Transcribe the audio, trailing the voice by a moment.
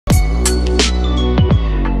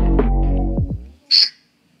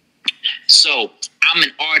I'm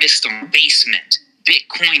an artist on Bassmint,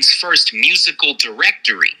 Bitcoin's first musical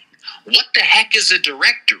directory. What the heck is a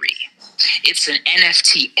directory? It's an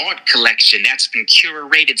NFT art collection that's been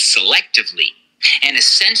curated selectively. And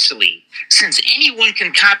essentially, since anyone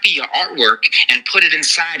can copy your artwork and put it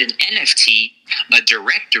inside an NFT, a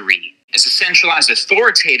directory is a centralized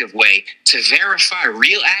authoritative way to verify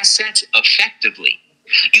real assets effectively.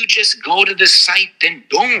 You just go to the site, then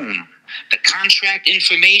boom, the contract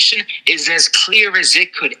information is as clear as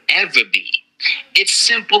it could ever be. It's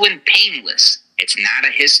simple and painless. It's not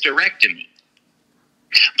a hysterectomy.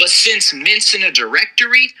 But since mints in a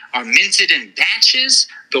directory are minted in batches,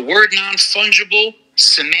 the word non-fungible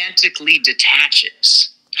semantically detaches.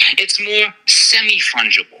 It's more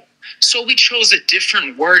semi-fungible. So we chose a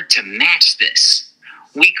different word to match this.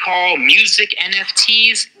 We call music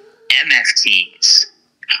NFTs MFTs.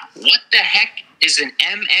 What the heck is an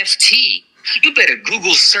MFT? You better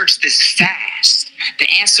Google search this fast. The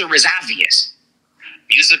answer is obvious.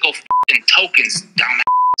 Musical f***ing tokens,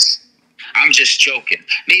 dumbass. I'm just joking.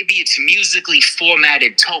 Maybe it's musically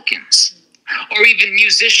formatted tokens. Or even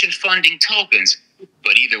musician funding tokens.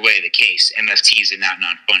 But either way the case, MFTs are not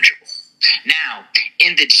non-fungible. Now,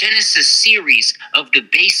 in the Genesis series of the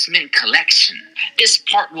Bassmint collection, this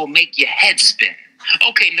part will make your head spin.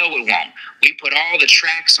 Okay, no it won't. We put all the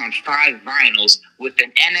tracks on 5 vinyls with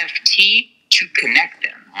an NFT to connect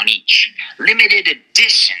them on each. Limited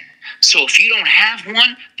edition. So if you don't have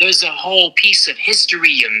one, there's a whole piece of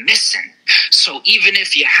history you're missing. So even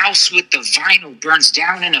if your house with the vinyl burns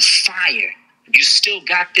down in a fire, you still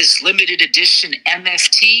got this limited edition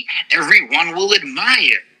MFT everyone will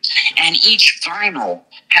admire. And each vinyl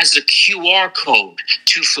has a QR code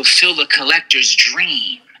to fulfill a collector's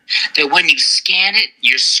dream. That when you scan it,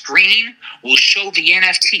 your screen will show the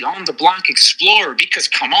NFT on the Block Explorer because,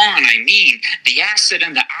 come on, I mean, the asset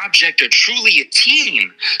and the object are truly a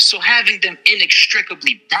team. So having them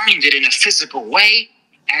inextricably bonded in a physical way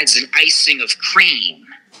adds an icing of cream.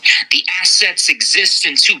 The assets exist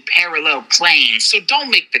in 2 parallel planes, so don't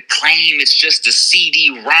make the claim it's just a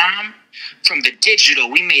CD-ROM. From the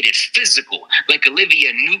digital, we made it physical, like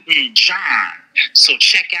Olivia Newton-John. So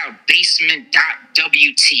check out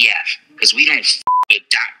Bassmint.wtf, because we don't f*** with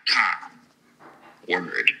 .com.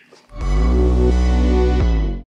 Word.